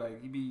feel me?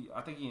 Like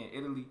I think he in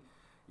Italy,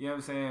 you know what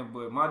I'm saying?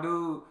 But my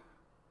dude,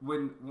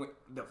 when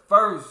the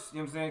first, you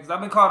know what I'm saying? Because I've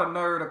been called a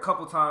nerd a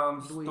couple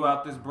times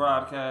throughout this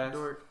broadcast.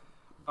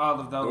 All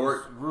of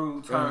those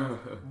rude terms,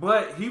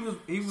 but he was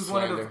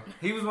one of the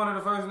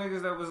first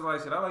niggas that was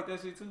like, shit, I like that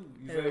shit too.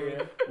 You feel me?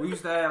 We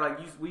used to have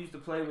we used to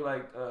play with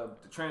the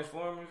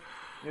Transformers.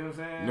 You know what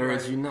I'm saying?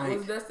 Nerds Unite.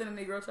 Was Dustin a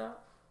Negro child?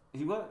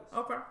 He was.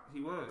 Okay.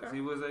 He was. Okay.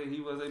 He was a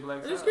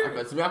black child. I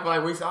feel like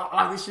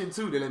I like this shit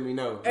too. They let me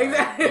know.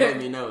 Exactly. They let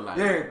me know. Like,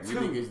 we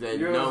niggas that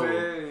know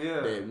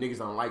that niggas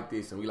don't like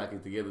this and we like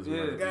it together.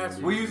 Yeah.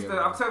 Gotcha. We used to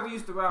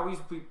ride. We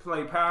used to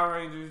play Power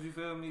Rangers. You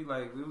feel me?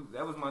 Like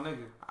that was my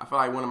nigga. I feel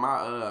like one of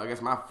my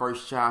my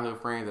first childhood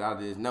friends that I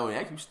just know and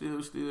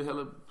actually still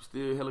hella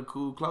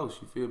cool, close.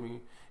 You feel me?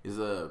 Is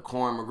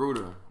Corn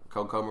Magruder.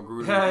 Coco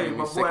Magruder. Hey,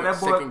 my boy, that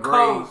boy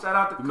Cole. Shout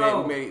out to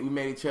Cole. We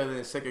met each other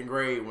in second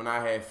grade when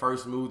I had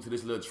first moved to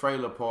this little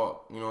trailer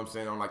park, you know what I'm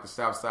saying, on like the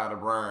south side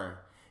of Bryan.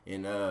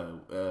 And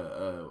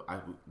I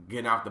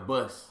getting off the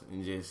bus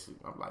and just,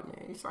 I'm like,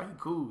 man, he's like, he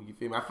cool. You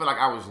feel me? I feel like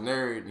I was a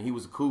nerd and he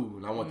was cool,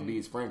 and I wanted to be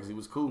his friend because he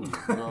was cool.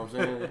 You know what I'm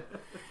saying?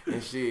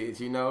 And shit,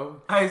 you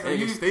know. Hey, so and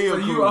you still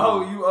so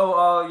cool. you owe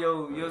all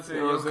your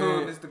saying?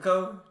 coolness to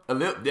Cole?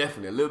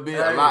 Definitely, a little bit,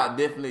 Hey. A lot,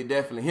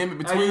 definitely. Him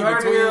between you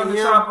heard it on the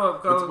chop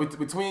up, Cole.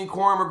 between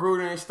Corey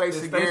Magruder and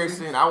Stacey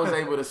Garrison, I was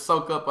able to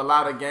soak up a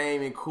lot of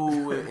game and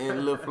cool and a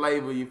little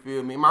flavor. You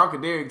feel me? My Uncle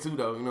Derek too,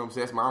 though. You know what I'm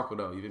saying? That's my uncle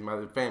though. You feel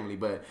my family,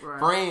 but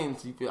friends.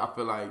 I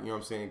feel like, you know what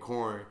I'm saying.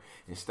 Corey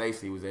and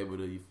Stacey was able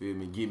to, you feel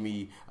me, give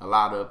me a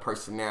lot of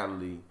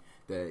personality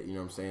that, you know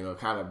what I'm saying, or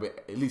kind of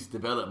at least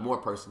develop more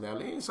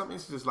personality. And something,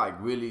 it's just like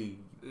really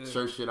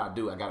shit I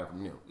do. I got it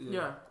from them.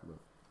 Yeah.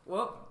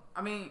 Well,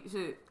 I mean,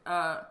 shit.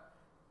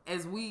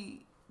 As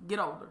we get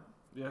older,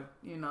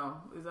 you know,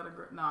 is that a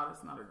gray? No,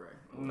 that's not a gray.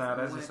 Nah,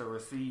 that's just a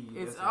receive.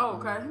 It's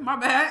okay. My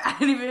bad. I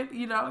didn't even,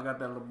 you know. I got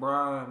that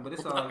LeBron, but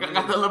it's all good. I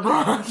got the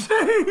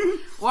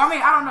LeBron. Well, I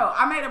mean, I don't know.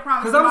 I made a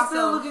promise to Because I'm myself.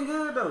 still looking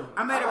good though.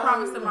 I made a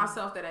promise to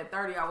myself that at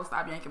 30 I would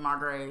stop yanking my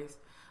grades.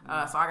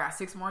 So I got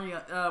 6 more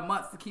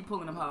months to keep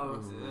pulling them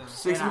hoes.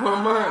 6 more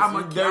months. I'm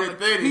gonna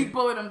 30. keep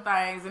pulling them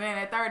things, and then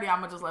at 30 I'm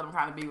gonna just let them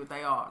kind of be what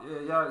they are.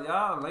 Yeah,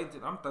 y'all late.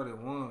 I'm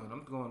 31.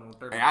 I'm going on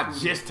 32. Hey, I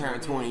just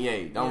turned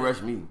 28. Don't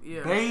rush me.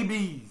 Yeah.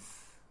 Babies.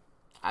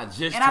 I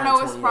just And I turned know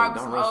it's 28. probably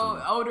Don't some rush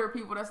me. older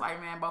people that's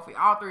like, man, both of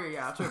all 3 of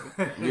y'all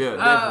tripping. Yeah,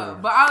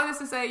 definitely. But I was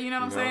just to say, you know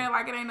what I'm You saying? know?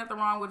 Like, it ain't nothing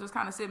wrong with just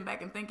kind of sitting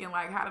back and thinking,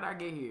 like, how did I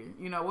get here?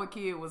 You know, what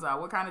kid was I?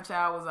 What kind of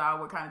child was I?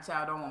 What kind of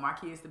child do I want my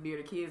kids to be, or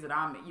the kids that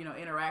I'm, you know,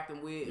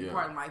 interacting with,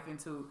 imparting life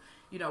into?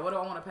 You know, what do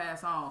I want to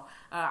pass on?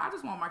 I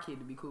just want my kid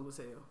to be cool as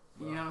hell.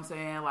 You know what I'm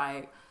saying?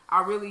 Like,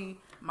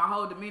 my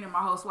whole demeanor, my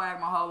whole swag,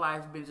 my whole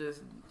life has been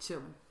just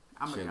chilling.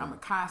 I'm a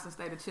constant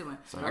state of chilling.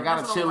 So I got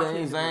a chiller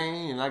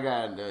Zane, and I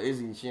got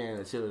Izzy and Sharon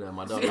a chiller that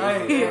my daughter. I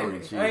don't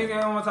want to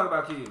talk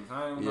about kids.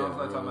 I don't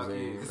want to talk about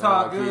kids. It's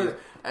all good.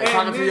 Hey,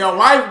 talking to your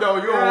wife though,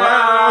 you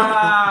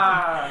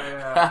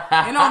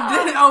And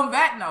on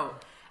that note,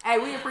 hey,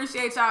 we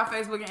appreciate y'all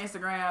Facebook and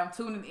Instagram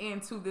tuning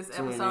in to this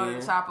episode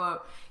of Chop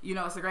Up. You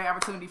know, it's a great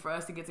opportunity for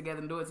us to get together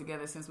and do it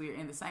together since we are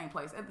in the same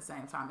place at the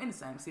same time, in the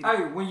same city.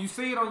 Hey, when you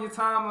see it on your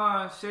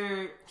timeline,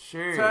 share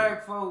it.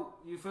 Tag folk,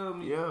 you feel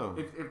me? Yeah.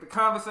 If the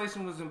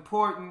conversation was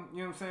important, you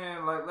know what I'm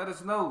saying? Like, let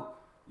us know.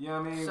 You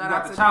know what I mean? Shout you out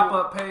got to the Chop you.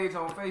 Up page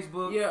on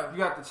Facebook. Yeah. You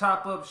got the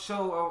Chop Up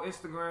show on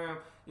Instagram.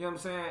 You know what I'm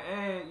saying?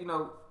 And, you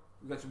know,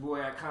 you got your boy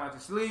at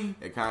Conscious Lee.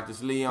 At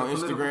Conscious Lee on The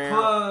political Instagram.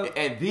 plug.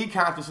 At The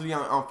Conscious Lee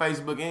on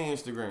Facebook and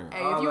Instagram.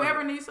 Hey, if you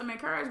ever need some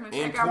encouragement,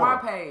 check out my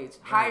page,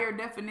 Higher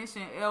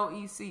Definition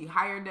LEC.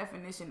 Higher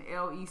Definition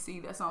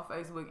LEC. That's on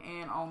Facebook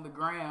and on the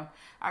gram.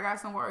 I got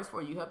some words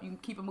for you. Help you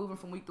keep it moving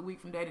from week to week,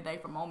 from day to day,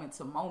 from moment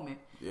to moment,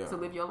 to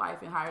live your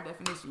life in higher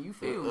definition. You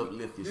feel me?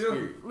 Uplift your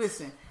spirit.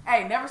 Listen,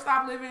 hey, never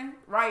stop living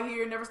right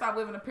here. Never stop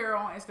living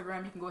apparel on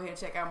Instagram. You can go ahead and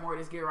check out more of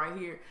this gear right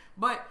here.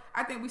 But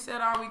I think we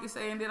said all we could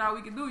say and did all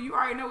we could do. You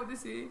already know what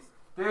this is.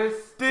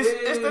 This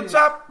is the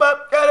Chop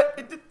Up.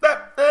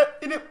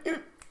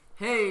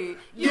 Hey,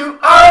 You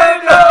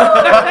already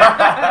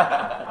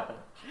know.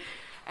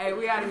 hey,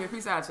 we out of here.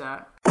 Peace out,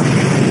 y'all.